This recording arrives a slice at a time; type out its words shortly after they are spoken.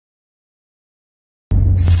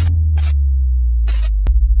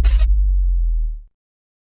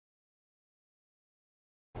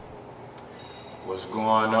What's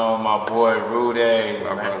going on, my boy Rudy?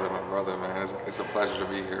 My brother, man. It's a pleasure to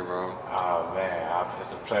be here, bro. Oh man,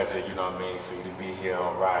 it's a pleasure, you know what I mean, for you to be here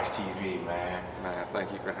on Rise TV, man. Man,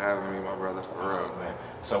 thank you for having me, my brother, for real. Man.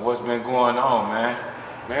 So what's been going on, man?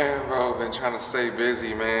 Man, bro, been trying to stay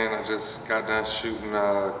busy, man. I just got done shooting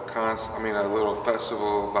a little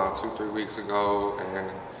festival about 2-3 weeks ago,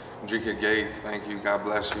 and Drika Gates, thank you, God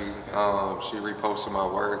bless you. She reposted my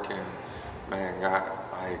work and, man,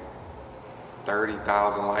 got like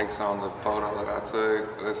 30,000 likes on the photo that I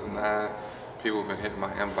took, this and that. People have been hitting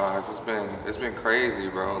my inbox. It's been crazy,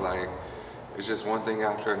 bro. Like, it's just one thing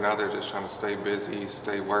after another, just trying to stay busy,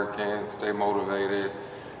 stay working, stay motivated.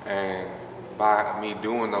 And by me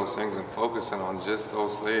doing those things and focusing on just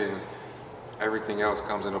those things, everything else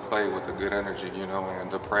comes into play with the good energy, you know,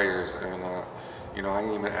 and the prayers. And, you know, I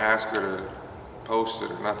didn't even ask her to post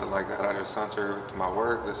it or nothing like that. I just sent her my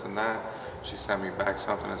work, this and that. She sent me back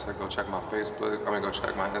something and said, go check my Facebook, go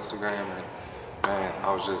check my Instagram. And man,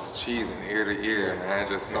 I was just cheesing ear to ear, man,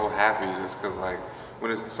 just so happy, just because like,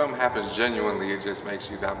 when something happens genuinely, it just makes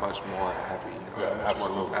you that much more happy, you know, much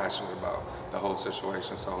more passionate about the whole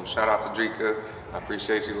situation. So shout out to Drika, I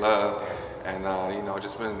appreciate your love. And you know,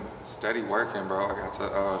 just been steady working, bro. I got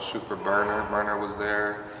to shoot for Burner was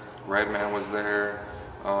there, Redman was there,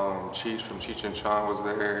 Cheech from Cheech and Chong was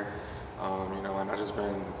there. You know, and I've just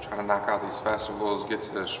been trying to knock out these festivals, get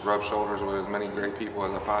to rub shoulders with as many great people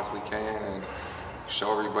as I possibly can, and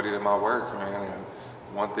show everybody that my work, man. And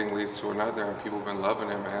one thing leads to another, and people have been loving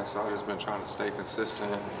it, man. So I've just been trying to stay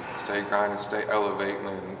consistent, stay grinding, stay elevating,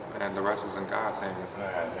 and the rest is in God's hands.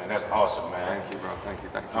 Man, that's awesome, man. Thank you, bro. Thank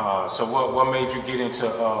you. So what made you get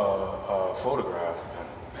into photograph,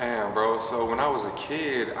 man? Man, bro, so when I was a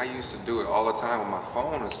kid, I used to do it all the time with my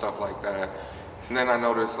phone and stuff like that. And then I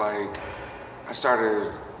noticed, like, I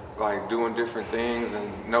started like doing different things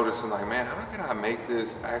and noticing like, man, how can I make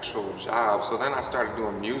this actual job? So then I started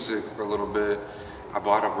doing music for a little bit. I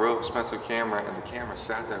bought a real expensive camera, and the camera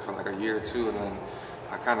sat there for like a year or two, and then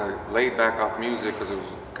I kind of laid back off music because it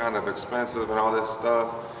was kind of expensive and all this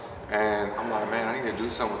stuff. And I'm like, man, I need to do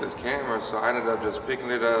something with this camera. So I ended up just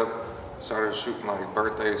picking it up, started shooting like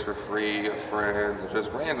birthdays for free of friends, and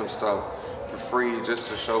just random stuff for free, just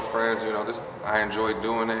to show friends, you know, I enjoyed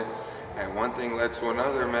doing it. And one thing led to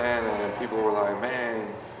another, man, and people were like, man,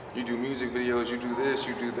 you do music videos, you do this,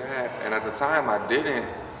 you do that. And at the time I didn't,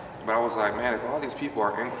 but I was like, man, if all these people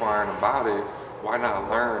are inquiring about it, why not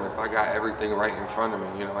learn if I got everything right in front of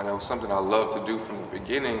me, you know? And it was something I loved to do from the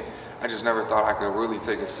beginning. I just never thought I could really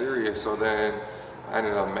take it serious. So then I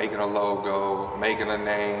ended up making a logo, making a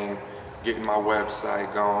name, getting my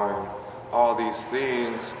website going, all these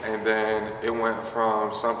things, and then it went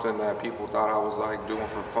from something that people thought I was like doing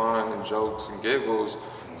for fun and jokes and giggles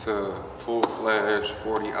to full-fledged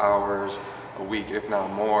 40 hours a week, if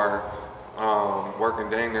not more, working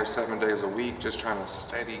dang near 7 days a week, just trying to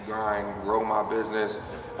steady grind, grow my business,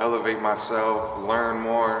 elevate myself, learn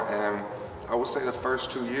more. And I would say the first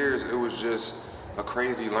 2 years, it was just a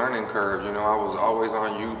crazy learning curve. You know, I was always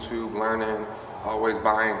on YouTube learning, always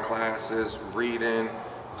buying classes, reading,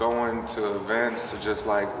 going to events to just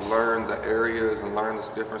like learn the areas and learn this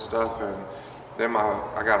different stuff. And then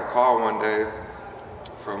I got a call one day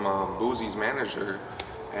from Boozy's manager,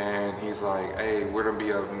 and he's like, hey, we're gonna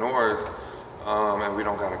be up north and we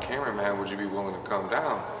don't got a cameraman, would you be willing to come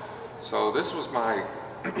down? So this was my,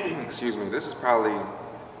 excuse me, this is probably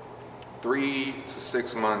 3 to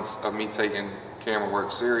 6 months of me taking camera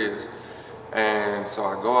work serious. And so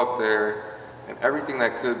I go up there, and everything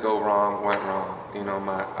that could go wrong went wrong. You know,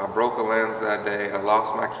 I broke a lens that day, I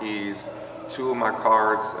lost my keys, 2 of my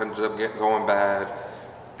cards ended up going bad.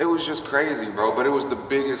 It was just crazy, bro, but it was the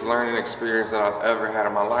biggest learning experience that I've ever had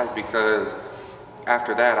in my life, because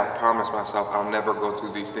after that, I promised myself I'll never go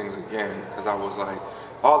through these things again, because I was like,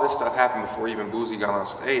 all this stuff happened before even Boozy got on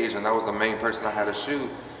stage, and that was the main person I had to shoot.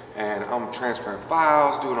 And I'm transferring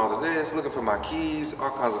files, doing all of this, looking for my keys,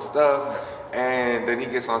 all kinds of stuff. And then he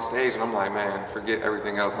gets on stage and I'm like, man, forget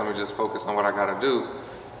everything else. Let me just focus on what I gotta do.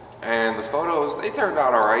 And the photos, they turned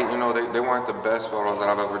out all right. You know, they weren't the best photos that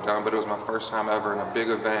I've ever done, but it was my first time ever in a big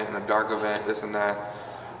event, in a dark event, this and that.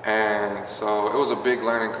 And so it was a big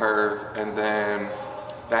learning curve. And then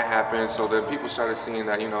that happened. So then people started seeing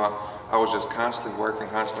that, you know, I was just constantly working,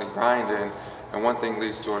 constantly grinding. And one thing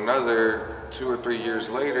leads to another. 2 or 3 years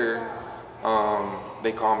later,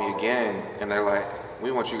 they call me again, and they're like,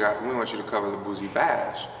 we want you to cover the Boozy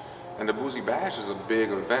Bash. And the Boozy Bash is a big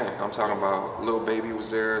event. I'm talking about Lil Baby was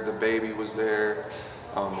there, The Baby was there,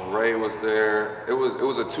 Ray was there. It was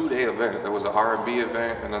a 2-day event. There was an R&B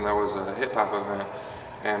event, and then there was a hip hop event.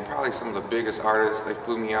 And probably some of the biggest artists, they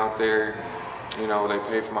flew me out there. you know, they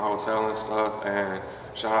paid for my hotel and stuff. And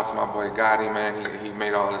shout out to my boy Gotti, man. He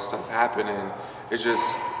made all this stuff happen. And it's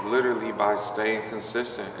just literally by staying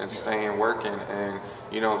consistent and staying working. And,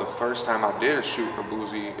 you know, the first time I did a shoot for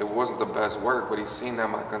Boozy, it wasn't the best work, but he seen that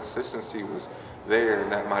my consistency was there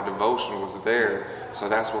and that my devotion was there. So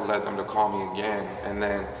that's what led them to call me again. And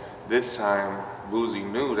then this time, Boozy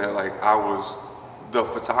knew that, like, I was the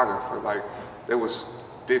photographer. Like, there was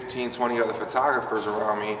 15, 20 other photographers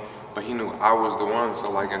around me, but he knew I was the one.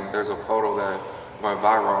 So, like, and there's a photo that went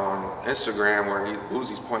viral on Instagram where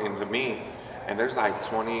Boozy's pointing to me, and there's like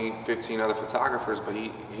 20, 15 other photographers, but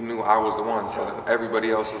he knew I was the one. So that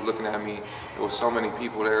everybody else is looking at me. There was so many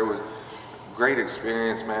people there. It was great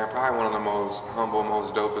experience, man. Probably one of the most humble,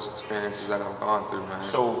 most dopest experiences that I've gone through, man.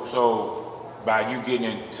 So by you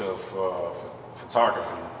getting into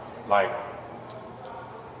photography, like,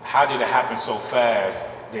 how did it happen so fast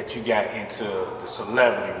that you got into the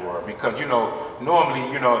celebrity world? Because, you know,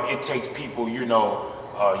 normally, you know, it takes people, you know,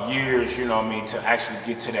 years, you know what I mean, to actually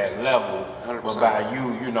get to that level. 100%. But by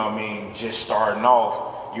you know what I mean, just starting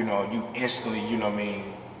off, you know, you instantly, you know what I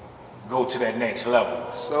mean, go to that next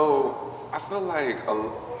level. So I feel like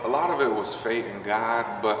a lot of it was fate and God,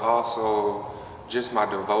 but also just my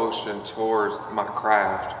devotion towards my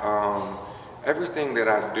craft. Everything that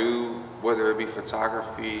I do, whether it be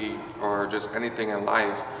photography or just anything in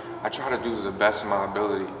life, I try to do to the best of my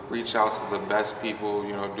ability, reach out to the best people,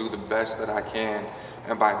 you know, do the best that I can.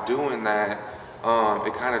 And by doing that,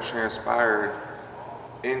 it kind of transpired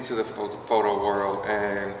into the photo world,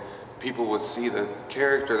 and people would see the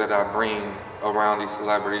character that I bring around these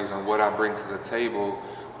celebrities and what I bring to the table,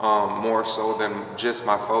 more so than just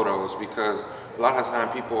my photos. Because a lot of the time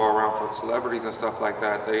people are around for celebrities and stuff like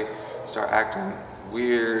that, they start acting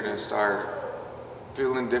weird and start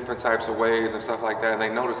feeling different types of ways and stuff like that, and they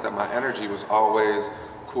noticed that my energy was always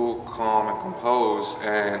cool, calm, and composed.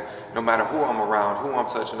 And no matter who I'm around, who I'm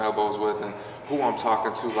touching elbows with, and who I'm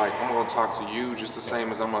talking to, like, I'm gonna talk to you just the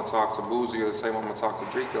same as I'm gonna talk to Boozy, or the same I'm gonna talk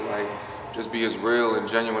to Drika. Like, just be as real and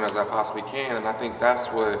genuine as I possibly can. And I think that's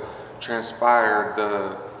what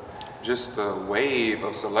transpired, just the wave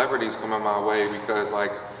of celebrities coming my way, because,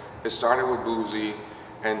 like, it started with Boozy,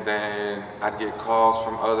 and then I'd get calls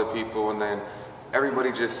from other people, and then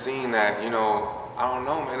everybody just seen that, you know, I don't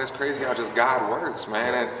know, man, it's crazy how just God works,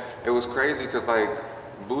 man. And it was crazy because, like,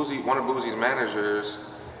 one of Boozy's managers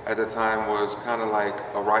at the time was kind of like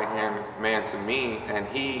a right-hand man to me, and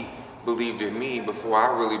he believed in me before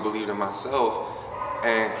I really believed in myself.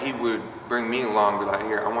 And he would bring me along, be like,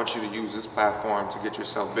 here, I want you to use this platform to get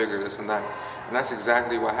yourself bigger, this and that. And that's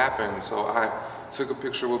exactly what happened. So I took a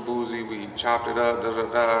picture with Boozy, we chopped it up,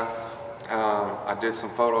 I did some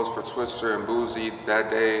photos for Twister and Boozy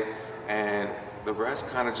that day, and the rest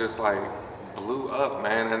kind of just like blew up,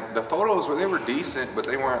 man. And the photos they were decent, but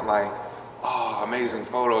they weren't like, oh, amazing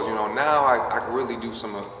photos. You know, now I can really do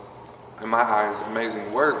some, in my eyes,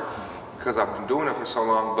 amazing work because I've been doing it for so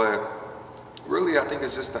long. But really, I think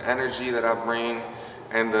it's just the energy that I bring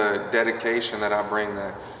and the dedication that I bring.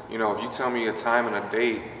 That, you know, if you tell me a time and a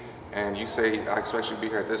date and you say, I expect you to be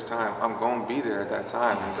here at this time, I'm going to be there at that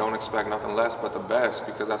time, and don't expect nothing less but the best,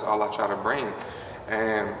 because that's all I try to bring.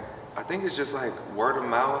 And I think it's just like word of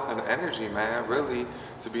mouth and energy, man, really,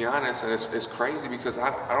 to be honest. And it's crazy because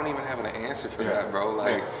I don't even have an answer for that, bro.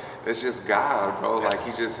 Like, it's just God, bro. Like,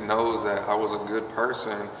 he just knows that I was a good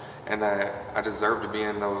person and that I deserve to be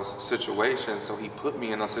in those situations. So he put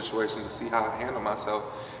me in those situations to see how I handle myself.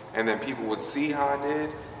 And then people would see how I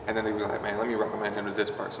did, and then they'd be like, man, let me recommend him to this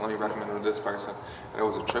person. Let me recommend him to this person. And it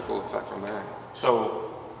was a trickle effect from there.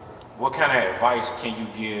 So what kind of advice can you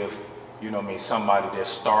give, you know what I mean, somebody that's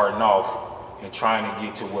starting off and trying to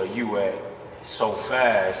get to where you at so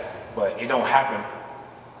fast, but it don't happen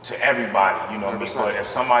to everybody, you know what I mean? But if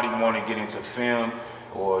somebody want to get into film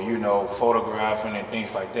or, you know, photographing and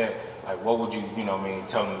things like that, like, what would you, you know what I mean,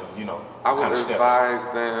 tell them, you know, I would advise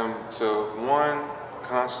them to, one,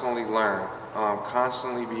 constantly learn,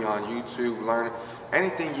 constantly be on YouTube, learn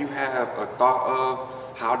anything you have a thought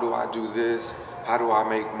of. How do I do this? How do I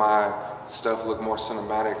make my stuff look more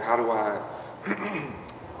cinematic? How do I,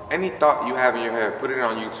 any thought you have in your head, put it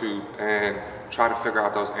on YouTube and try to figure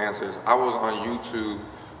out those answers. I was on YouTube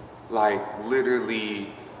like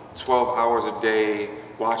literally 12 hours a day,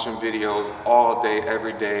 watching videos all day,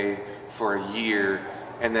 every day for a year.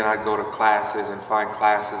 And then I'd go to classes and find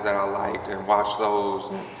classes that I liked and watch those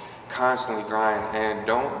and constantly grind. And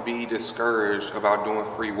don't be discouraged about doing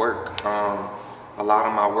free work. A lot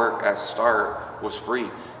of my work at start was free,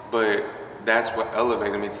 but that's what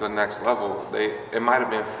elevated me to the next level. It might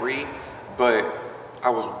have been free, but I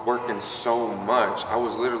was working so much. I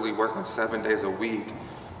was literally working 7 days a week,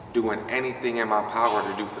 doing anything in my power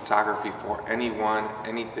to do photography for anyone,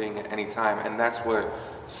 anything, at any time. And that's what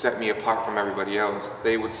set me apart from everybody else.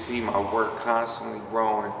 They would see my work constantly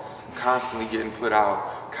growing, constantly getting put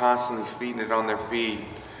out, constantly feeding it on their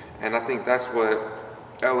feeds. And I think that's what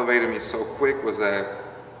elevated me so quick, was that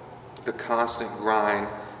the constant grind,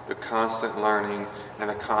 the constant learning, and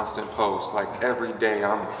the constant post. Like every day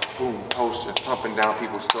I'm boom, posting, pumping down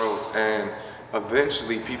people's throats, and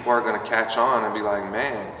eventually people are gonna catch on and be like,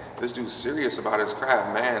 man, this dude's serious about his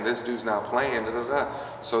craft, man, this dude's not playing, da da da.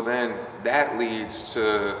 So then that leads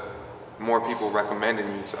to more people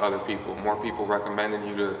recommending you to other people, more people recommending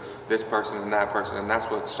you to this person and that person, and that's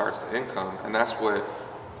what starts the income, and that's what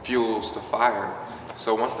fuels the fire.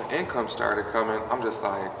 So once the income started coming, I'm just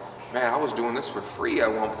like, man, I was doing this for free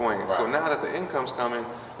at one point. Right. So now that the income's coming,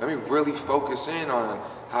 let me really focus in on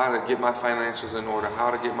how to get my financials in order, how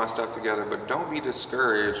to get my stuff together. But don't be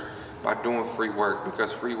discouraged by doing free work,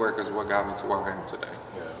 because free work is what got me to where I am today.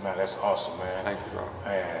 Yeah, man, that's awesome, man. Thank you, bro.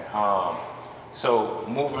 Man, so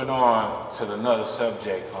moving on to another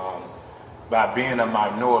subject, by being a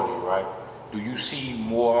minority, right? Do you see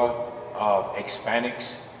more of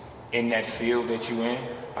Hispanics in that field that you in?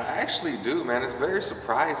 I actually do, man. It's very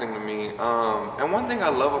surprising to me. And one thing I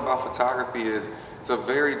love about photography is it's a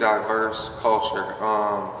very diverse culture.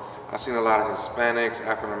 I've seen a lot of Hispanics,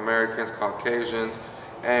 African Americans, Caucasians,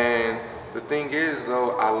 and the thing is,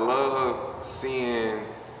 though, I love seeing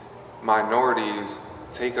minorities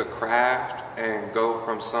take a craft and go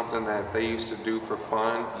from something that they used to do for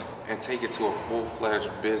fun and take it to a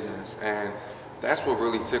full-fledged business. And that's what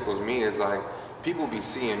really tickles me, is like, people be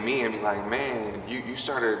seeing me and be like, man, you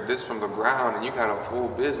started this from the ground and you got a full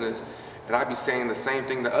business. And I be saying the same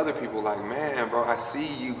thing to other people, like, man, bro, I see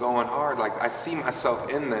you going hard. Like, I see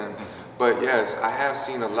myself in them. But yes, I have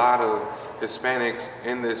seen a lot of Hispanics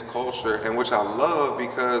in this culture, and which I love,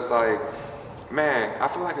 because, like, man, I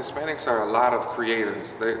feel like Hispanics are a lot of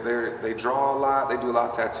creators. They draw a lot, they do a lot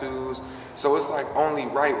of tattoos. So it's like only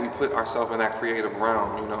right we put ourselves in that creative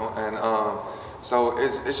realm, you know? And so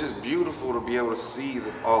it's just beautiful to be able to see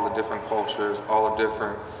all the different cultures, all the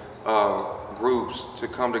different groups to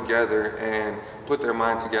come together and put their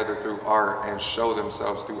mind together through art and show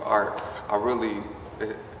themselves through art.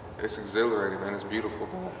 It's exhilarating, man. It's beautiful,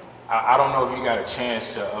 man. I don't know if you got a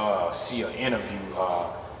chance to see an interview.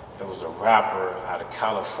 There was a rapper out of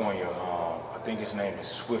California. I think his name is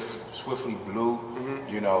Swiftly Blue.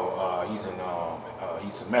 Mm-hmm. You know,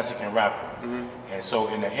 he's a Mexican rapper. Mm-hmm. And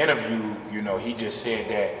so in the interview, you know, he just said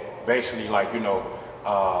that basically, like, you know,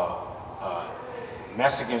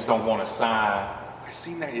 Mexicans don't want to sign. I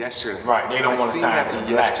seen that yesterday. Right, they don't want to sign to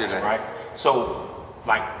blacks, right? So,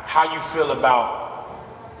 like, how you feel about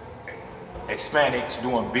Hispanics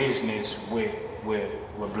doing business with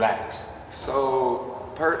blacks? So,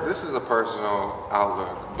 this is a personal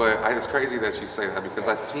outlook, but it's crazy that you say that, because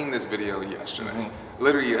I seen this video yesterday,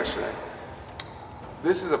 literally yesterday.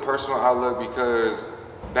 This is a personal outlook because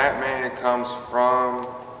that man comes from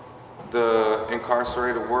the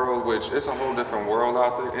incarcerated world, which is a whole different world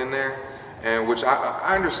out there in there, and which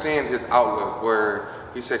I understand his outlook, where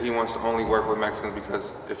he said he wants to only work with Mexicans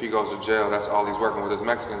because if he goes to jail, that's all he's working with is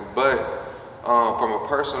Mexicans. But from a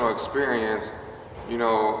personal experience, you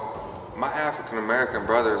know, my African American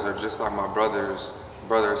brothers are just like my brother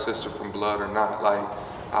or sister from blood or not. Like,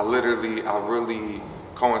 I really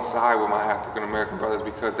coincide with my African American brothers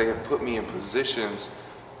because they have put me in positions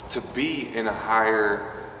to be in a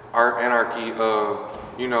higher anarchy of,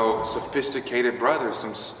 you know, sophisticated brothers,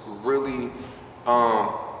 some really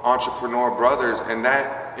entrepreneur brothers, and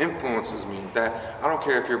that influences me. That I don't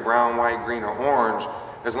care if you're brown, white, green, or orange,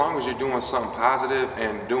 as long as you're doing something positive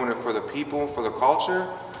and doing it for the people, for the culture,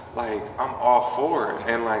 like, I'm all for it.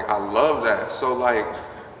 And like, I love that. So like,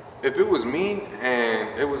 if it was me and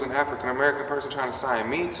it was an African American person trying to sign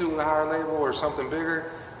me to a higher label or something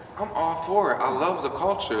bigger, I'm all for it. I love the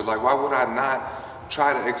culture. Like, why would I not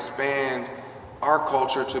try to expand our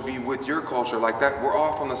culture to be with your culture? Like that, we're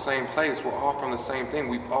all from the same place. We're all from the same thing.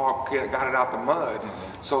 We've all got it out the mud.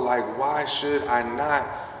 So like, why should I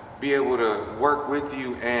not be able to work with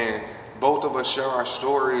you and both of us share our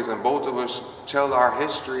stories and both of us tell our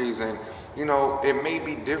histories? And, you know, it may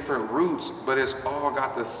be different roots, but it's all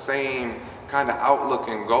got the same kind of outlook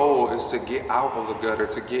and goal, is to get out of the gutter,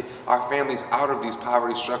 to get our families out of these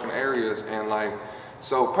poverty-stricken areas. And like,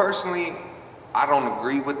 so personally, I don't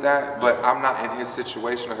agree with that, but I'm not in his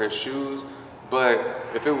situation or his shoes. But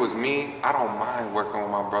if it was me, I don't mind working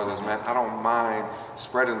with my brothers, man. I don't mind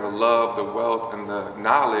spreading the love, the wealth, and the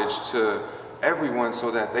knowledge to everyone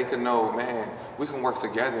so that they can know, man, we can work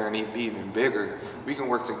together and be even bigger. We can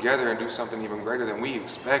work together and do something even greater than we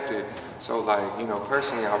expected. So like, you know,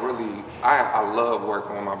 personally, I love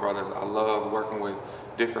working with my brothers. I love working with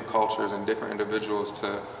different cultures and different individuals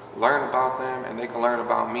to learn about them, and they can learn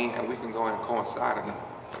about me, and we can go and coincide and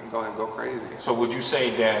go ahead and go crazy. So would you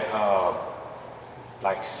say that,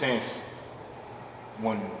 like, since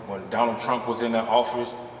when Donald Trump was in the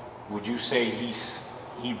office, would you say he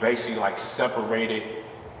basically like separated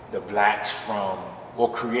the blacks from,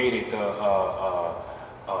 or created the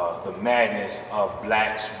madness of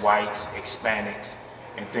blacks, whites, Hispanics,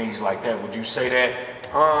 and things like that? Would you say that?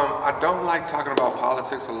 I don't like talking about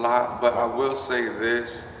politics a lot, but I will say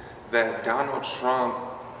this, that Donald Trump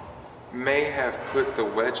may have put the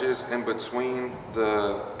wedges in between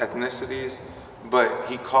the ethnicities, but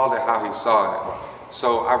he called it how he saw it.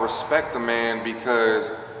 So I respect the man,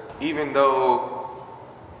 because even though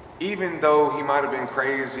he might have been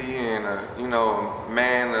crazy and you know,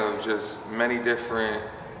 man of just many different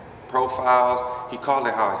profiles, he called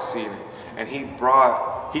it how he seen it. And he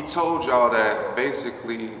told y'all that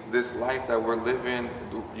basically this life that we're living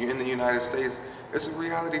in the United States, it's a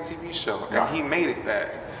reality TV show, and he made it that.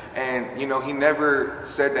 And you know, he never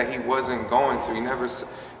said that he wasn't going to.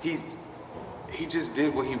 He just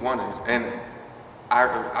did what he wanted. And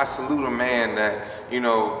I salute a man that, you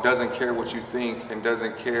know, doesn't care what you think and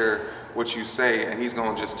doesn't care what you say, and he's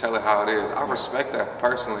gonna just tell it how it is. I respect that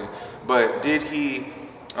personally. But did he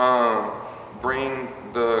bring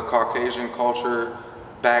the Caucasian culture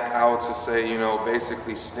back out to say, you know,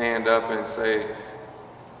 basically stand up and say,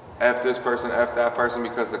 F this person, F that person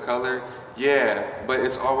because the color? Yeah, but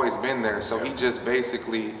it's always been there. So he just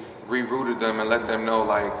basically rerouted them and let them know,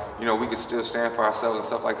 like, you know, we could still stand for ourselves and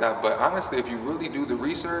stuff like that. But honestly, if you really do the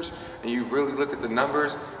research and you really look at the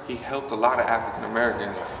numbers, he helped a lot of African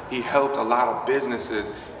Americans. He helped a lot of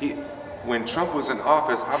businesses. When Trump was in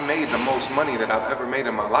office, I made the most money that I've ever made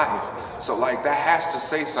in my life. So like, that has to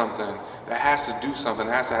say something. That has to do something.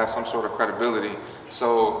 It has to have some sort of credibility.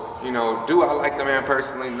 So, you know, do I like the man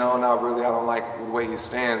personally? No, not really. I don't like the way he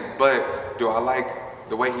stands. But do I like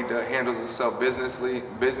the way he handles himself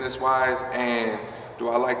business-wise? And do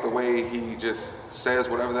I like the way he just says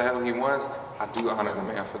whatever the hell he wants? I do honor the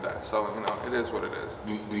man for that. So, you know, it is what it is.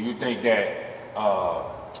 Do you think that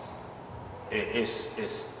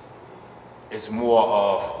it's more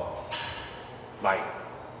of like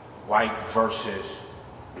white versus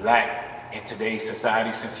black in today's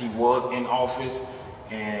society since he was in office?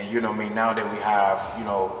 And, you know, I mean, now that we have, you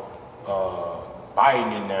know,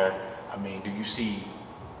 Biden in there, I mean, do you see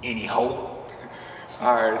any hope?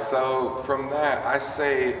 All right, so from that, I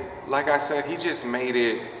say, like I said,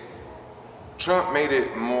 Trump made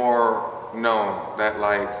it more known that,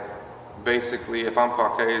 like, basically, if I'm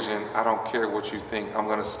Caucasian, I don't care what you think. I'm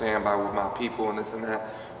gonna stand by with my people and this and that,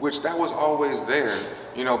 which that was always there,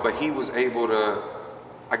 you know, but he was able to,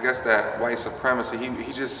 I guess that white supremacy,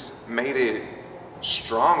 he just made it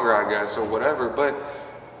stronger, I guess, or whatever. But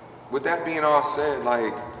with that being all said,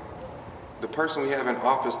 like, the person we have in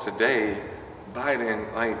office today,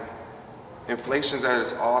 Biden, like, inflation's at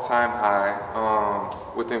its all-time high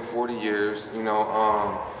within 40 years, you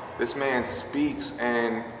know. This man speaks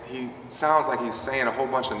and he sounds like he's saying a whole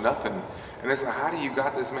bunch of nothing. And it's like, how do you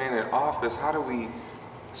got this man in office? How do we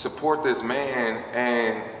support this man?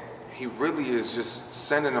 And he really is just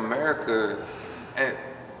sending America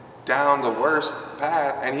down the worst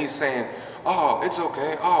path. And he's saying, oh, it's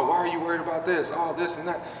okay. Oh, why are you worried about this? Oh, this and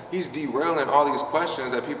that. He's derailing all these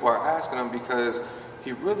questions that people are asking him because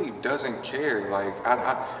he really doesn't care. Like,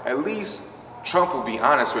 at least Trump will be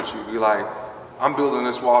honest with you. Be like, I'm building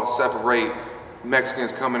this wall to separate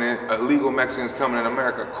Mexicans coming in, illegal Mexicans coming in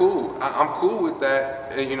America. Cool, I'm cool with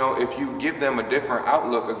that. And, you know, if you give them a different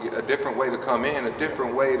outlook, a different way to come in, a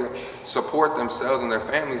different way to support themselves and their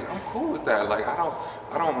families, I'm cool with that. Like, I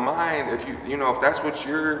don't mind if you know, if that's what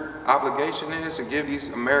your obligation is, to give these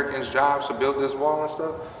Americans jobs, to build this wall and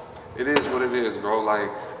stuff. It is what it is, bro. Like,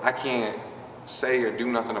 I can't say or do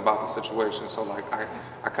nothing about the situation. So like, I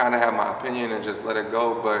kind of have my opinion and just let it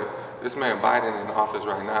go. But this man Biden in office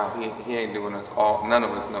right now, he ain't doing us all, none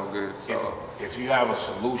of us no good. So if you have a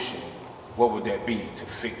solution, what would that be to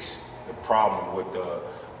fix the problem with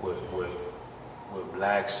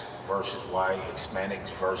blacks versus white,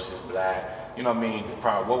 Hispanics versus black? You know what I mean? The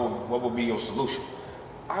problem. What would be your solution?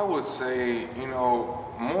 I would say, you know,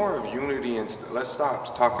 more of unity, and let's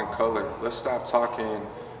stop talking color. Let's stop talking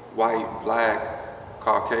white, black,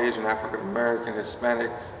 Caucasian, African American,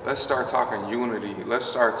 Hispanic. Let's start talking unity. Let's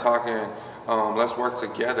start talking, let's work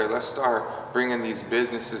together. Let's start bringing these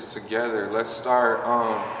businesses together. Let's start,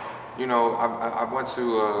 you know, I went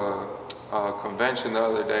to convention the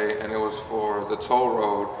other day, and it was for the toll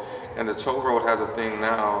road. And the toll road has a thing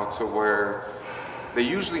now to where they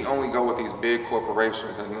usually only go with these big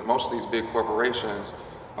corporations, and most of these big corporations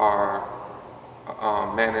are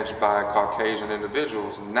managed by Caucasian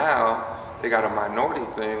individuals. Now they got a minority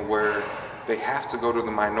thing where they have to go to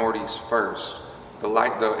the minorities first.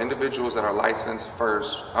 The individuals that are licensed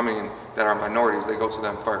first, that are minorities, they go to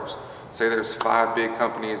them first. Say there's 5 big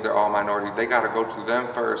companies, they're all minority. They got to go to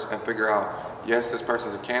them first and figure out, yes, this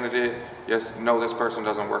person's a candidate. Yes, no, this person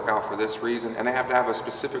doesn't work out for this reason. And they have to have a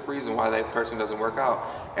specific reason why that person doesn't work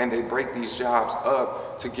out. And they break these jobs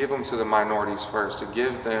up to give them to the minorities first, to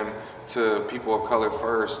give them to people of color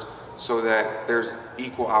first, so that there's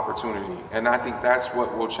equal opportunity. And I think that's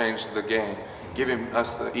what will change the game, giving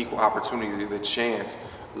us the equal opportunity, the chance,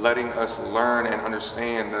 letting us learn and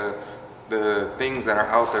understand the things that are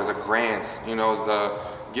out there, the grants,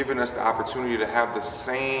 giving us the opportunity to have the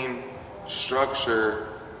same structure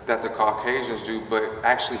that the Caucasians do, but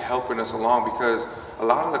actually helping us along, because a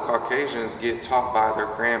lot of the Caucasians get taught by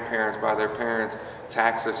their grandparents, by their parents,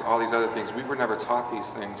 taxes, all these other things. We were never taught these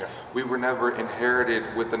things. Yeah. We were never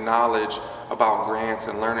inherited with the knowledge about grants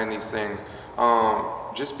and learning these things.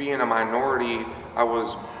 Just being a minority, I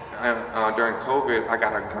was, during COVID, I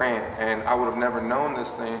got a grant, and I would have never known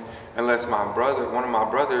this thing unless one of my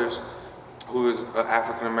brothers, who is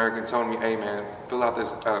African American, told me, hey man, fill out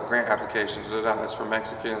this grant application. It's for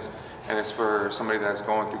Mexicans, and it's for somebody that's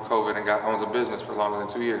going through COVID and owns a business for longer than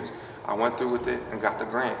 2 years. I went through with it and got the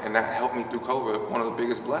grant, and that helped me through COVID, one of the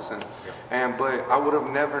biggest blessings. Yeah. But I would have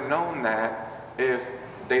never known that if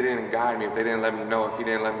they didn't guide me, if they didn't let me know, if he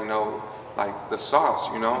didn't let me know like the sauce,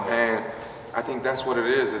 And I think that's what it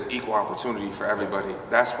is equal opportunity for everybody.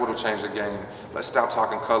 That's what will change the game. Let's stop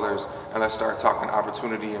talking colors and let's start talking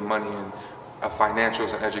opportunity and money and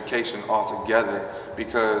financials and education all together,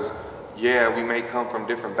 because yeah, we may come from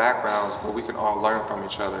different backgrounds, but we can all learn from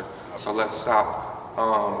each other. So let's stop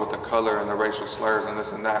with the color and the racial slurs and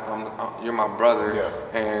this and that. You're my brother,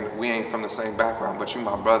 yeah. And we ain't from the same background, but you're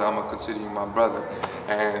my brother. I'm gonna consider you my brother.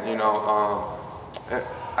 And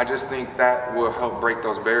I just think that will help break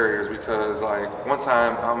those barriers, because like one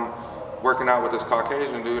time I'm working out with this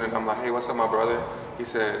Caucasian dude, and I'm like, hey, what's up, my brother? He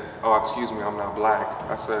said, oh, excuse me, I'm not black.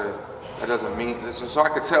 I said, that doesn't mean this. So I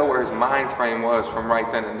could tell where his mind frame was from right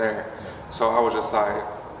then and there. So I was just like,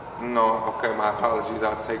 no, okay, my apologies.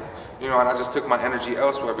 I'll take, and I just took my energy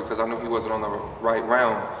elsewhere, because I knew he wasn't on the right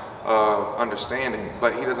realm of understanding.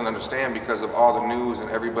 But he doesn't understand because of all the news and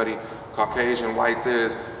everybody, Caucasian, white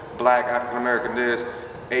this, black, African American this,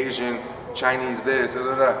 Asian, Chinese this,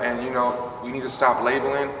 and we need to stop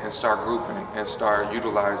labeling and start grouping and start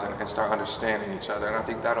utilizing and start understanding each other. And I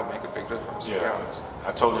think that'll make a big difference. Yeah,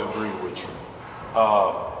 I totally agree with you.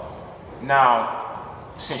 Now,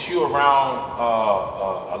 since you're around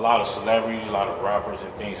a lot of celebrities, a lot of rappers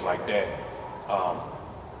and things like that,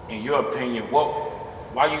 in your opinion,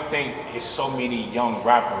 why you think it's so many young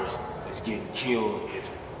rappers is getting killed,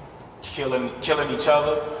 killing each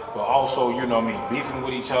other, but also, beefing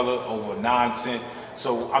with each other over nonsense?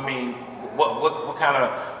 So, what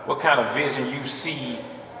kind of vision you see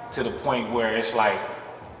to the point where it's like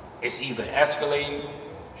it's either escalating,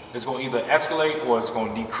 it's going to either escalate or it's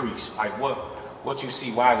going to decrease? Like what you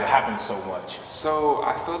see? Why is it happening so much? So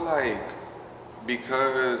I feel like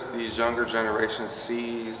because these younger generations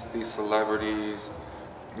sees these celebrities,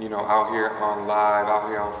 out here on live, out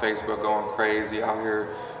here on Facebook going crazy, out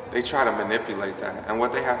here, they try to manipulate that. And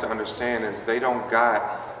what they have to understand is they don't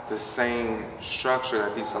got the same structure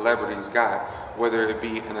that these celebrities got, whether it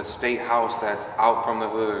be in a state house that's out from the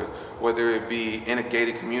hood, whether it be in a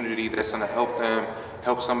gated community that's gonna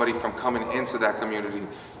help somebody from coming into that community.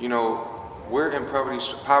 We're in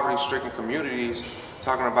poverty-stricken communities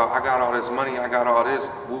talking about, I got all this money, I got all this,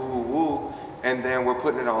 woo, woo, woo, and then we're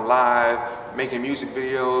putting it on live, making music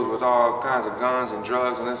videos with all kinds of guns and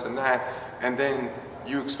drugs and this and that, and then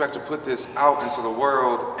you expect to put this out into the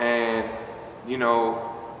world, and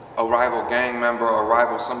a rival gang member or a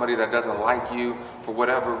rival somebody that doesn't like you for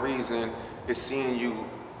whatever reason is seeing you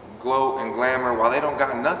gloat and glamour while they don't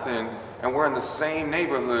got nothing, and we're in the same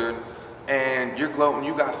neighborhood, and you're gloating,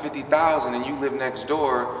 you got 50,000 and you live next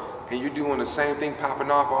door, and you're doing the same thing,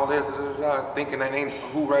 popping off all this, thinking that ain't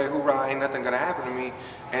hoorah, ain't nothing gonna happen to me,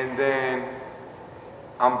 and then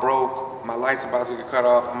I'm broke, my light's about to get cut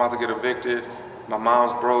off, I'm about to get evicted, my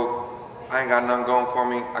mom's broke, I ain't got nothing going for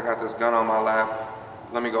me, I got this gun on my lap,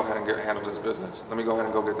 let me go ahead and handle this business. Let me go ahead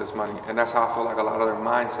and go get this money. And that's how I feel like a lot of their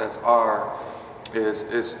mindsets are, is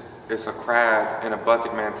it's a crab in a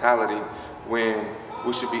bucket mentality, when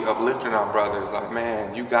we should be uplifting our brothers. Like,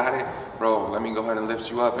 man, you got it, bro. Let me go ahead and lift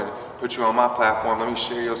you up and put you on my platform. Let me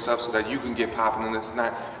share your stuff so that you can get popping and this and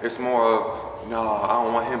that. It's more of, no, I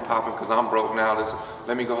don't want him popping because I'm broke now.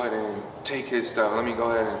 Let me go ahead and take his stuff. Let me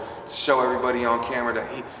go ahead and show everybody on camera that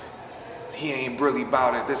he ain't really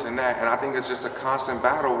about it, this and that. And I think it's just a constant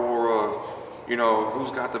battle war of, you know,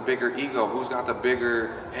 who's got the bigger ego, who's got the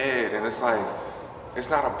bigger head. And it's like, it's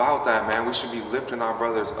not about that, man. We should be lifting our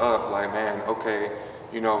brothers up. Like, man, okay,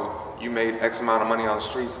 you know, you made X amount of money on the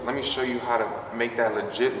streets. Let me show you how to make that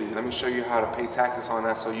legitly. Let me show you how to pay taxes on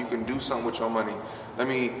that so you can do something with your money. Let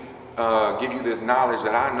me give you this knowledge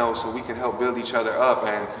that I know so we can help build each other up.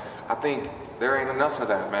 And I think there ain't enough of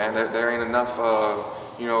that, man. There ain't enough of,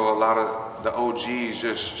 you know, a lot of the OGs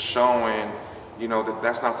just showing, you know, that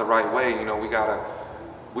that's not the right way. You know, we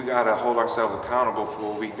gotta hold ourselves accountable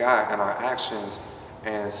for what we got and our actions,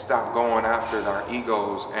 and stop going after our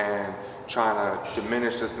egos and trying to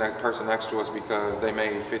diminish this next person next to us because they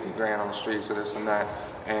made 50 grand on the streets or this and that,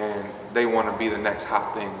 and they want to be the next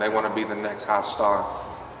hot thing. They want to be the next hot star.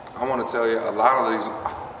 I want to tell you, a lot of these,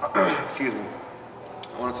 excuse me,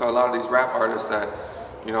 I want to tell a lot of these rap artists that,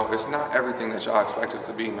 you know, it's not everything that y'all expect it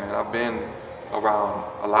to be, man. I've been around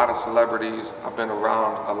a lot of celebrities. I've been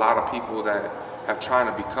around a lot of people that have trying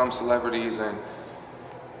to become celebrities, and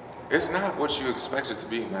it's not what you expect it to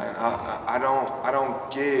be, man. I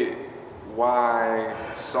don't get why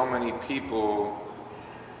so many people,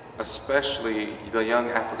 especially the young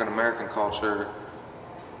African American culture,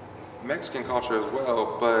 Mexican culture as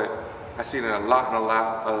well, but I see it in a lot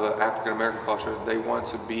of the African American culture. They want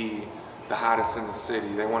to be the hottest in the city.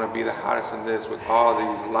 They want to be the hottest in this, with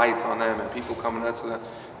all these lights on them and people coming up to them.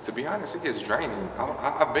 To be honest, it gets draining.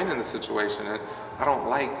 I've been in this situation, and I don't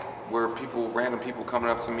like where random people coming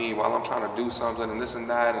up to me while I'm trying to do something and this and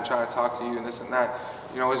that and trying to talk to you and this and that.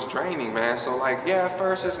 You know, it's draining, man. So like, yeah, at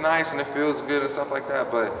first it's nice and it feels good and stuff like that,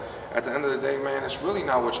 but at the end of the day, man, it's really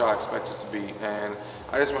not what y'all expect it to be. And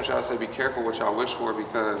I just want y'all to say, be careful what y'all wish for,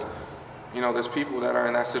 because, you know, there's people that are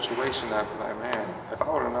in that situation that be like, man, if I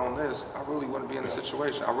would have known this, I really wouldn't be in this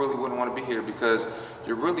situation. I really wouldn't want to be here, because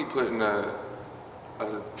you're really putting a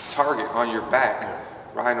target on your back,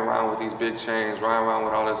 riding around with these big chains, riding around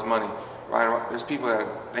with all this money. There's people that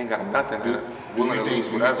ain't got nothing. Do you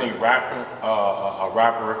think a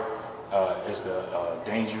rapper is the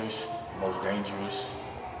most dangerous?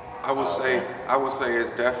 I would say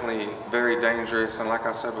it's definitely very dangerous, and like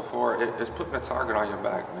I said before, it's putting a target on your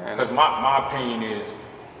back, man. Because my opinion is,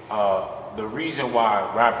 the reason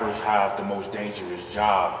why rappers have the most dangerous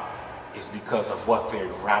job is because of what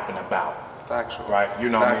they're rapping about. Factual. Right? You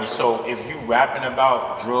know what I mean? So if you rapping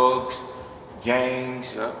about drugs,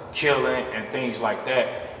 gangs, killing, and things like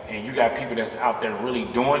that, and you got people that's out there really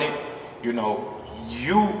doing it, you know,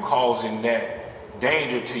 you causing that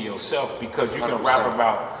danger to yourself, because you can 100%. Rap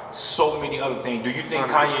about so many other things. Do you think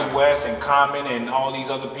 100%. Kanye West and Common and all these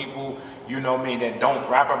other people, you know what I mean, that don't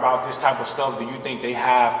rap about this type of stuff, do you think they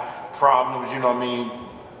have problems, you know what I mean,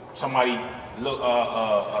 somebody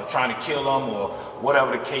trying to kill them or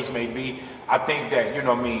whatever the case may be? I think that, you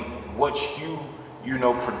know what I mean, what you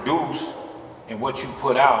know, produce and what you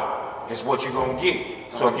put out is what you're gonna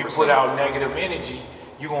get. So 100%. If you put out negative energy,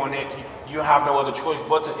 you have no other choice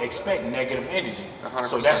but to expect negative energy. 100%.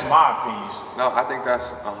 So that's my opinion. No, I think that's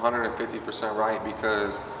 150% right,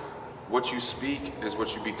 because what you speak is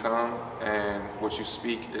what you become, and what you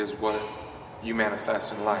speak is what you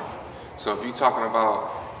manifest in life. So if you're talking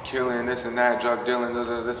about killing, this and that, drug dealing,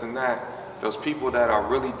 this and that, those people that are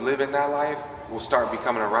really living that life will start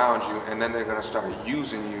becoming around you, and then they're gonna start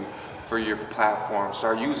using you for your platform,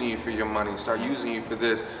 start using you for your money, start using you for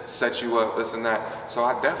this, set you up, this and that. So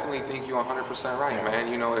I definitely think you're 100% right,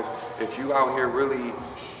 man. You know, if you out here really,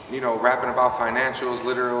 you know, rapping about financials,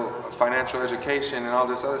 literal financial education and all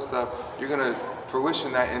this other stuff, you're gonna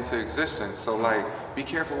fruition that into existence. So like, be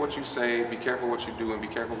careful what you say, be careful what you do, and be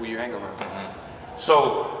careful who you hang around. Mm-hmm.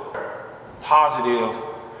 So positive,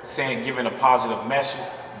 giving a positive message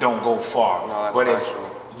don't go far. No, that's but not if true.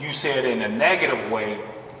 You said in a negative way,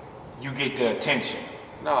 you get the attention.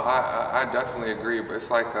 No, I definitely agree, but it's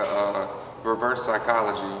like a reverse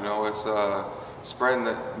psychology, you know. It's spreading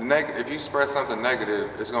the if you spread something negative,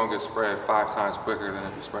 it's gonna get spread 5 times quicker than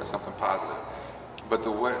if you spread something positive. But the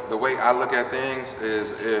way I look at things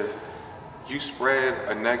is, if you spread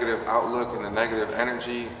a negative outlook and a negative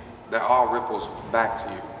energy, that all ripples back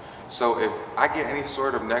to you. So if I get any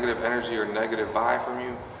sort of negative energy or negative vibe from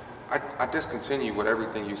you, I discontinue with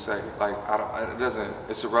everything you say. Like,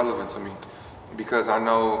 it's irrelevant to me, because I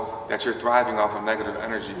know that you're thriving off of negative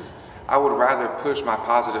energies. I would rather push my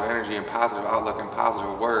positive energy and positive outlook and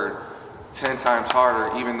positive word 10 times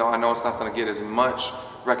harder, even though I know it's not going to get as much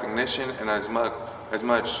recognition and as much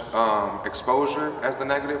exposure as the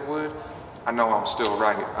negative would. I know I'm still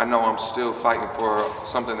right. I know I'm still fighting for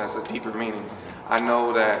something that's a deeper meaning. I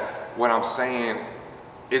know that what I'm saying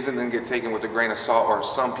isn't going to get taken with a grain of salt, or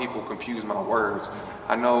some people confuse my words.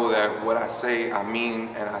 I know that what I say, I mean,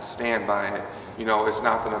 and I stand by it. You know, it's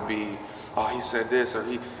not going to be, oh, he said this, or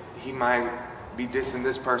he might be dissing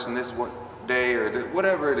this person this day, or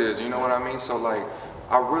whatever it is, you know what I mean? So like,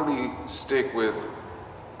 I really stick with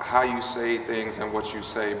how you say things and what you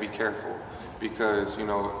say. Be careful, because you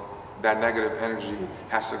know, that negative energy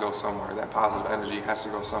has to go somewhere. That positive energy has to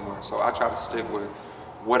go somewhere. So I try to stick with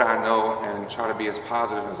what I know and try to be as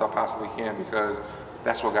positive as I possibly can, because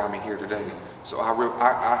that's what got me here today. So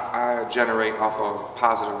I generate off of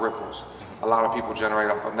positive ripples. A lot of people generate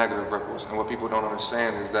off of negative ripples, and what people don't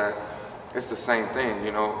understand is that it's the same thing.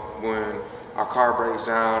 You know, when our car breaks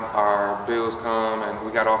down, our bills come, and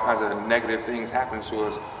we got all kinds of negative things happening to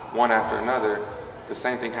us one after another, the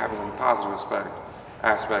same thing happens in the positive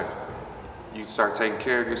aspect. You start taking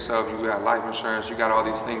care of yourself, you got life insurance, you got all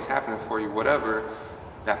these things happening for you, whatever,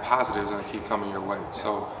 that positive is going to keep coming your way.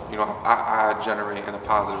 So, you know, I generate in a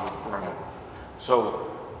positive realm.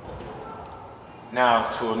 So, now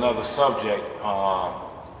to another subject,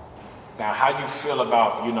 now how you feel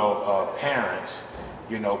about, you know, parents,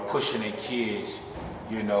 you know, pushing their kids,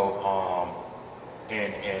 you know,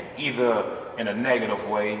 and either in a negative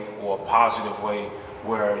way or a positive way,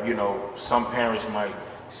 where, you know, some parents might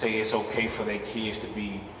say it's okay for their kids to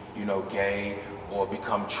be, you know, gay or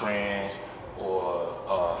become trans,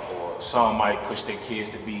 or some might push their kids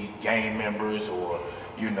to be gang members, or,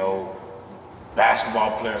 you know,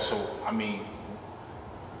 basketball players. So, I mean,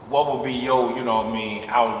 what would be your, you know what I mean,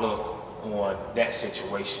 outlook on that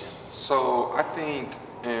situation? So I think,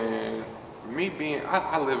 and me being,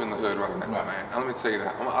 I live in the hood right now, Right. man. Let me tell you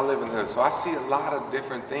that. I live in the hood. So I see a lot of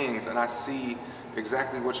different things, and I see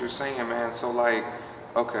exactly what you're saying, man. So like,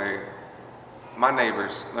 okay, my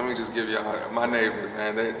neighbors, let me just give y'all, my neighbors,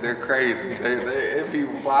 man, they're crazy. It'd be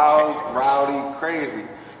wild, rowdy, crazy.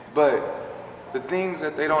 But the things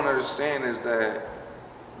that they don't understand is that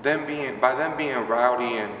by them being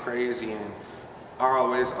rowdy and crazy and are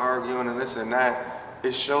always arguing and this and that,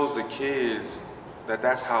 it shows the kids that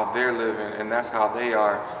that's how they're living and that's how they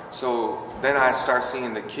are. So then I start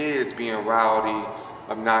seeing the kids being rowdy,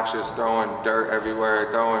 obnoxious, throwing dirt everywhere,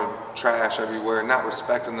 throwing trash everywhere, not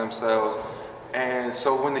respecting themselves. And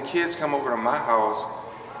so when the kids come over to my house,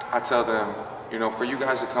 I tell them, you know, for you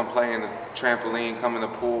guys to come play in the trampoline, come in the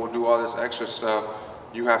pool, do all this extra stuff,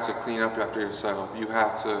 you have to clean up after yourself. You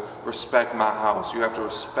have to respect my house. You have to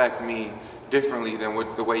respect me differently than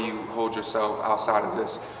the way you hold yourself outside of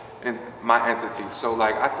this, in my entity. So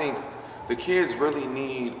like, I think the kids really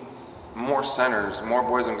need more centers, more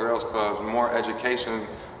boys and girls clubs, more education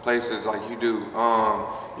places like you do.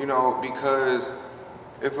 You know, because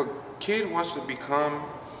if a kid wants to become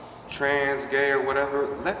trans, gay, or whatever,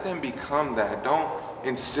 let them become that. Don't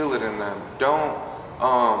instill it in them. Don't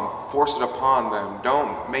force it upon them.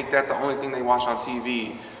 Don't make that the only thing they watch on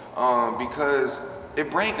TV, because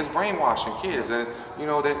it's brainwashing kids. And you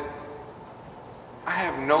know that I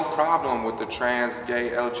have no problem with the trans, gay,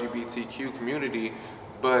 LGBTQ community,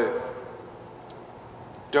 but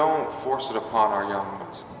don't force it upon our young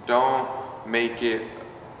ones. Don't make it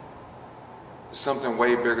something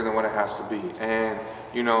way bigger than what it has to be. And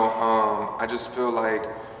you know, I just feel like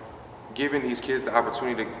giving these kids the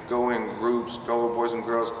opportunity to go in groups, go to boys and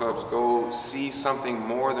girls clubs, go see something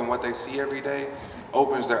more than what they see every day,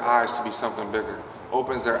 opens their eyes to be something bigger.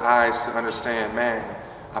 Opens their eyes to understand, man,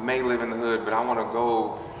 I may live in the hood, but I want to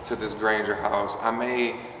go to this Granger house. I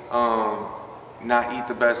may not eat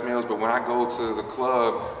the best meals, but when I go to the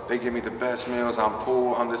club, they give me the best meals. I'm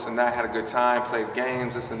full, I'm this and that, had a good time, played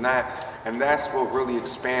games, this and that. And that's what really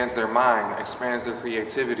expands their mind, expands their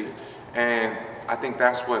creativity. And I think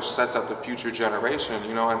that's what sets up the future generation,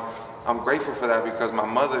 you know. And I'm grateful for that, because my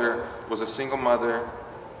mother was a single mother,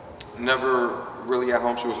 never really at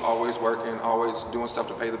home. She was always working, always doing stuff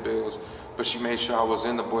to pay the bills, but she made sure I was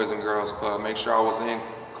in the Boys and Girls Club, make sure I was in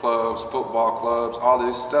clubs, football clubs, all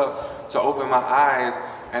this stuff to open my eyes.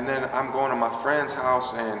 And then I'm going to my friend's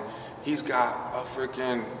house, and he's got a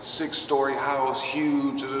freaking 6-story house,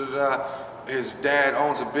 huge, his dad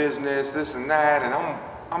owns a business, this and that, and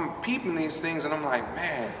I'm peeping these things, and I'm like,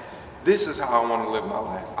 man, this is how I want to live my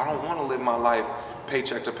life. I don't want to live my life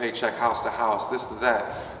paycheck to paycheck, house to house, this to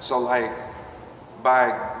that. So like,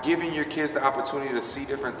 by giving your kids the opportunity to see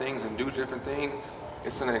different things and do different things,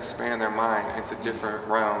 it's going to expand their mind into different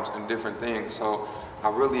realms and different things. So I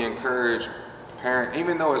really encourage parent,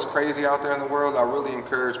 even though it's crazy out there in the world, I really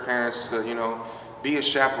encourage parents to, you know, be a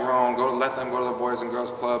chaperone, let them go to the Boys and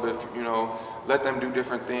Girls Club, if, you know, let them do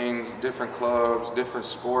different things, different clubs, different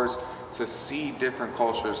sports, to see different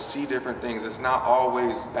cultures, see different things. It's not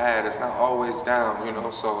always bad, it's not always down, you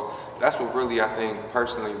know, so that's what really, I think,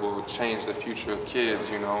 personally will change the future of kids,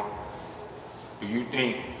 you know. Do you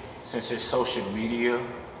think, since it's social media,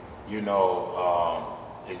 you know,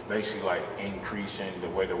 it's basically like increasing the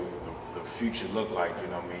way the future look like, you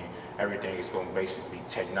know what I mean? Everything is going to basically be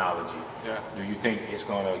technology. Yeah. Do you think it's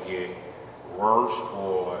going to get worse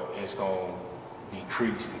or it's going to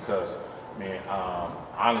decrease? Because, man,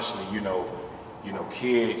 honestly, you know,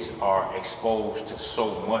 kids are exposed to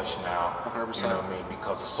so much now. 100%. You know what I mean?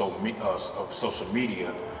 Because of social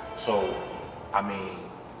media. So, I mean,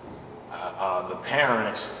 the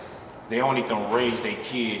parents, they only can raise their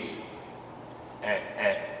kids at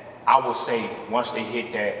I would say once they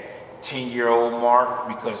hit that 10-year-old mark,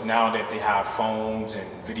 because now that they have phones and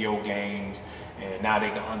video games, and now they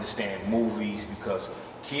can understand movies, because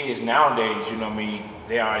kids nowadays, you know what I mean,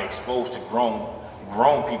 they are exposed to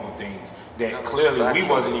grown people things that clearly we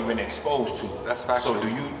wasn't even exposed to. That's factual. So do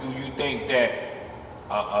you think that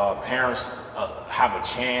parents have a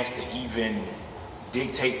chance to even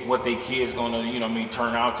dictate what their kids gonna, you know what I mean,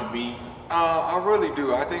 turn out to be? I really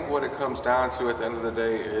do. I think what it comes down to at the end of the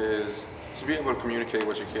day is to be able to communicate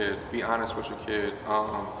with your kid, be honest with your kid.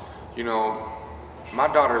 You know, my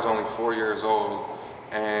daughter is only 4 years old,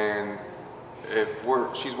 and if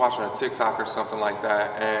she's watching a TikTok or something like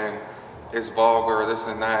that, and it's vulgar or this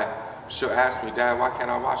and that, she'll ask me, Dad, why can't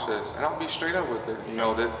I watch this? And I'll be straight up with her. You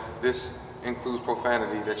know, that this includes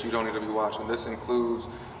profanity that you don't need to be watching. This includes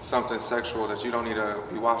something sexual that you don't need to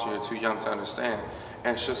be watching. You're too young to understand.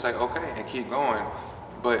 And she'll say, okay, and keep going.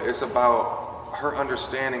 But it's about her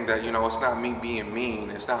understanding that, you know, it's not me being mean.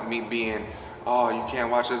 It's not me being, oh, you can't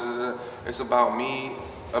watch this. It's about me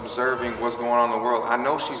observing what's going on in the world. I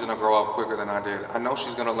know she's gonna grow up quicker than I did. I know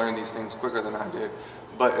she's gonna learn these things quicker than I did.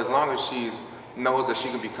 But as long as she knows that she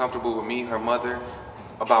can be comfortable with me, her mother,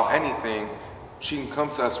 about anything, she can come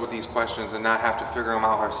to us with these questions and not have to figure them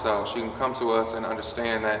out herself. She can come to us and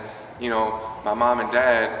understand that, you know, my mom and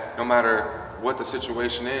dad, no matter what the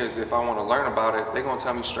situation is, if I want to learn about it, they're going to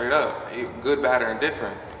tell me straight up, good, bad, or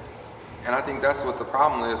indifferent. And I think that's what the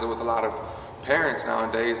problem is with a lot of parents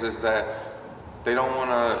nowadays, is that they don't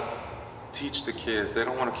want to teach the kids. They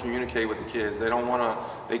don't want to communicate with the kids. They don't want to,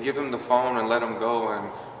 they give them the phone and let them go and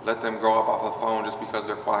let them grow up off the phone just because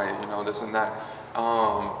they're quiet, you know, this and that.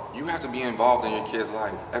 You have to be involved in your kid's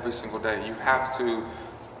life every single day. You have to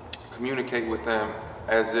communicate with them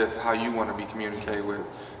as if how you want to be communicated with.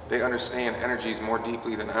 They understand energies more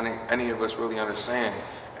deeply than any of us really understand.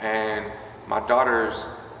 And my daughter's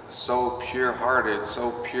so pure-hearted,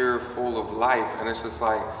 so pure, full of life. And it's just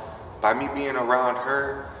like, by me being around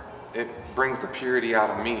her, it brings the purity out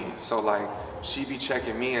of me. So like, she be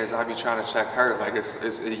checking me as I be trying to check her. Like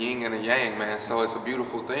it's a yin and a yang, man. So it's a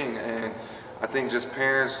beautiful thing. And I think just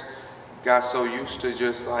parents got so used to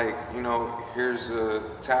just like, you know, here's a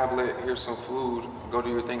tablet, here's some food, go do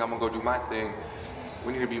your thing, I'm gonna go do my thing.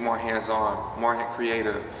 We need to be more hands-on, more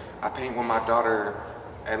creative. I paint with my daughter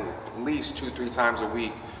at least 2-3 times a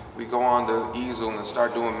week. We go on the easel and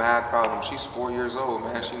start doing math problems. She's 4 years old,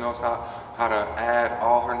 man. She knows how to add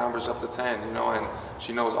all her numbers up to 10, you know, and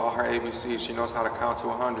she knows all her ABCs. She knows how to count to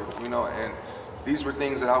 100, you know, and these were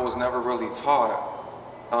things that I was never really taught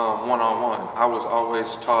one-on-one. I was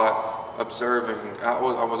always taught observing. I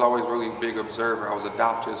was always really big observer. I was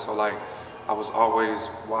adopted, so like, I was always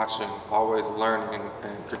watching, always learning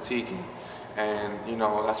and critiquing. And, you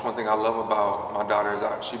know, that's one thing I love about my daughter,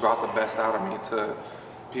 is she brought the best out of me.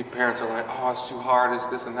 To parents are like, oh, it's too hard, it's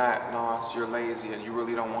this and that. No, it's you're lazy and you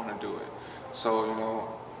really don't want to do it. So, you know,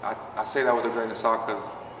 I say that with a grain of salt, because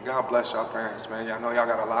God bless y'all parents, man. Y'all know y'all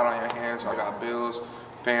got a lot on your hands. Y'all got bills,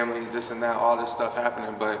 family, this and that, all this stuff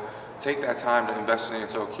happening. But take that time to invest in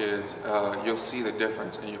your kids. You'll see the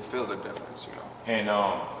difference and you'll feel the difference, you know. And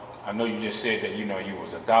I know you just said that, you know, you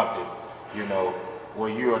was adopted. You know, were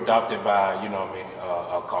you adopted by, you know what I mean,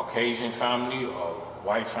 a Caucasian family, a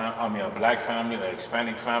white family, I mean a black family, a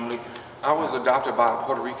Hispanic family? I was adopted by a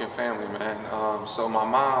Puerto Rican family, man. So my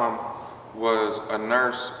mom was a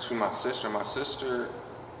nurse to my sister. My sister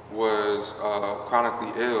was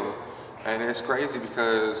chronically ill. And it's crazy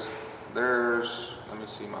because there's, let me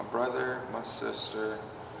see, my brother, my sister,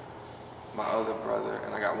 my other brother,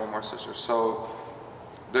 and I got one more sister. So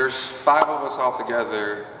there's 5 of us all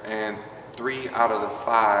together, and 3 out of the 5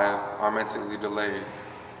 are mentally delayed.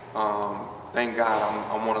 Thank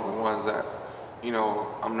God I'm one of the ones that, you know,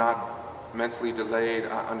 I'm not mentally delayed.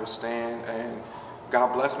 I understand, and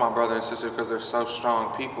God bless my brother and sister because they're so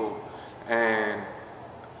strong people, and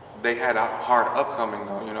they had a hard upcoming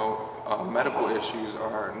though, you know, medical issues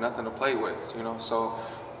are nothing to play with, you know. So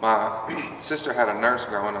my sister had a nurse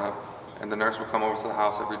growing up, and the nurse would come over to the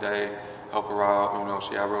house every day, help her out, you know,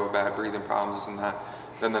 she had real bad breathing problems and that.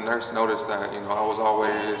 Then the nurse noticed that, you know, I was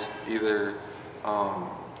always either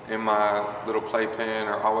in my little playpen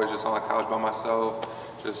or always just on the couch by myself,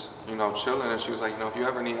 just, you know, chilling. And she was like, you know, if you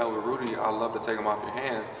ever need help with Rudy, I'd love to take him off your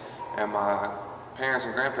hands. And my parents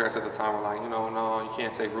and grandparents at the time were like, you know, no, you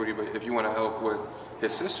can't take Rudy, but if you want to help with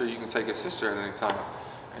his sister, you can take his sister at any time.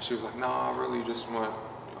 And she was like, no, I really just want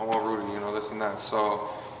Rudy, you know, this and that. So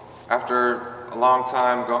after a long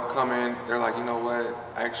time coming, they're like, you know what,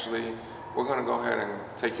 actually, we're going to go ahead and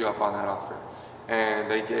take you up on that offer. And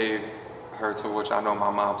they gave her to which I know my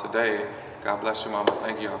mom today. God bless you, Mama.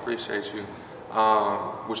 Thank you. I appreciate you.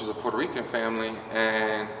 Which is a Puerto Rican family.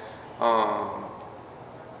 And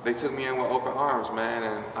they took me in with open arms, man.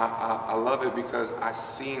 And I love it because I've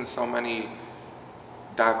seen so many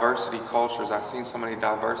diversity cultures. I've seen so many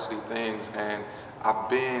diversity things. And I've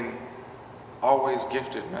been always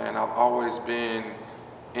gifted, man. I've always been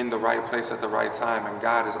in the right place at the right time, and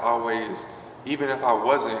God has always, even if I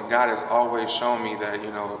wasn't, God has always shown me that, you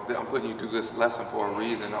know, I'm putting you through this lesson for a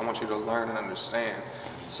reason. I want you to learn and understand.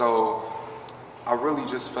 So I really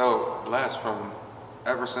just felt blessed from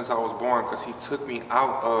ever since I was born, because he took me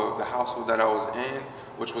out of the household that I was in,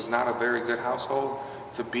 which was not a very good household,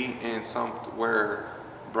 to be in somewhere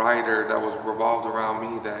brighter that was revolved around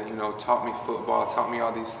me, that, you know, taught me football, taught me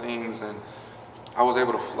all these things. And I was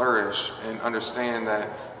able to flourish and understand that,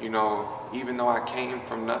 you know, even though I came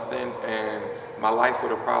from nothing and my life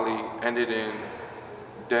would have probably ended in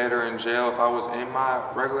dead or in jail if I was in my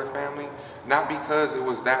regular family, not because it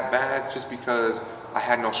was that bad, just because I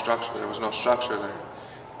had no structure. There was no structure there.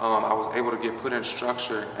 I was able to get put in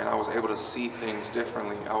structure, and I was able to see things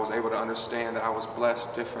differently. I was able to understand that I was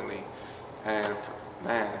blessed differently. And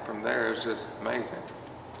man, from there, it's just amazing.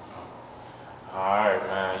 All right,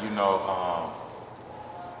 man. You know,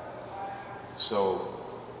 so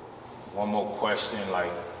one more question,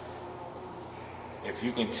 like, if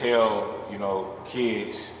you can tell, you know,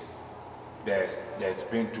 kids that's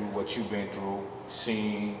been through what you've been through,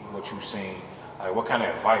 seen what you've seen, like, what kind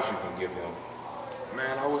of advice you can give them?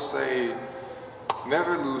 Man, I would say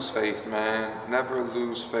never lose faith, man. Never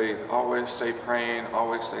lose faith. Always stay praying,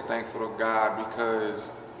 always stay thankful to God,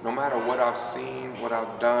 because no matter what I've seen, what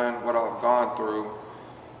I've done, what I've gone through,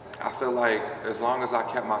 I feel like as long as I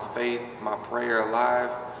kept my faith, my prayer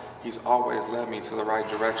alive, he's always led me to the right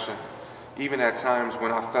direction. Even at times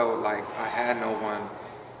when I felt like I had no one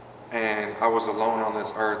and I was alone on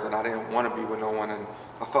this earth and I didn't want to be with no one, and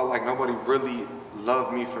I felt like nobody really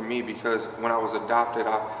loved me for me, because when I was adopted,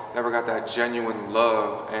 I never got that genuine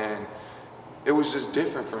love, and it was just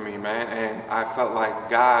different for me, man. And I felt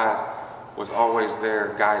like God was always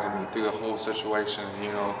there guiding me through the whole situation,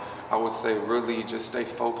 you know. I would say really just stay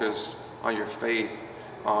focused on your faith,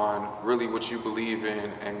 on really what you believe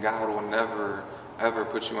in, and God will never, ever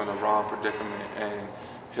put you in the wrong predicament, and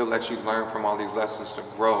he'll let you learn from all these lessons to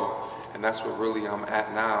grow. And that's what really I'm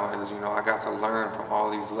at now, is, you know, I got to learn from all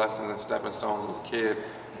these lessons and stepping stones as a kid,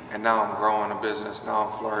 and now I'm growing a business, now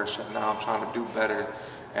I'm flourishing, now I'm trying to do better,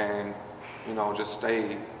 and, you know, just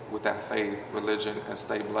stay with that faith, religion, and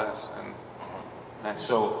stay blessed. And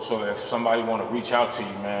So if somebody want to reach out to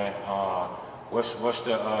you, man, what's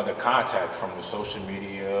the contact from the social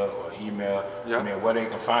media or email? Yep. I mean, where they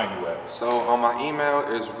can find you at? So my email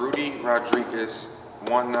is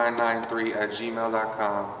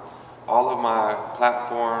rudyrodriguez1993@gmail.com. All of my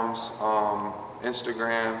platforms,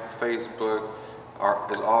 Instagram, Facebook,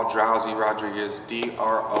 is all Drowsy Rodriguez, DROWZ_Y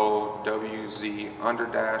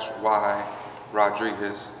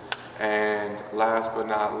Rodriguez. And last but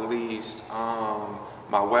not least,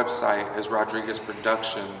 my website is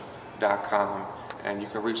rodriguezproduction.com, and you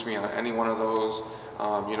can reach me on any one of those.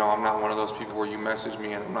 You know, I'm not one of those people where you message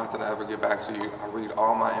me and I'm not gonna ever get back to you. I read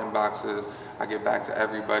all my inboxes. I get back to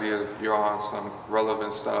everybody if you're on some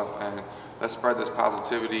relevant stuff, and let's spread this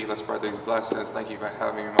positivity. Let's spread these blessings. Thank you for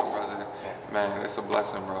having me, my brother. Man, it's a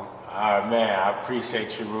blessing, bro. All right, man. I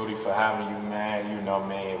appreciate you, Rudy, for having you, man. You know,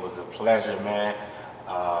 man, it was a pleasure, man.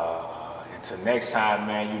 Until next time,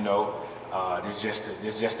 man, you know, this just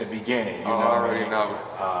the beginning. You know, I already know.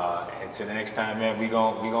 Until the next time, man, we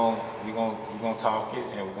gonna talk it,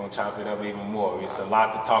 and we're gonna chop it up even more. It's a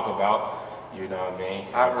lot to talk about. You know what I mean?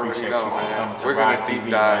 I appreciate you for coming to Rise TV,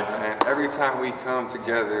 deep dive, man. Every time we come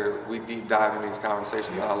together, we deep dive in these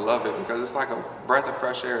conversations. And I love it because it's like a breath of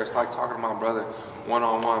fresh air. It's like talking to my brother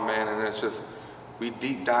one-on-one, man, and it's just, we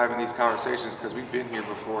deep dive in these conversations because we've been here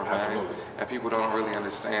before, man. Absolutely. And people don't really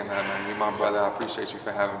understand that, man. You my brother, I appreciate you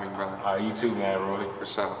for having me, brother. You too, man, Rudy. For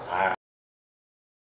sure. All right.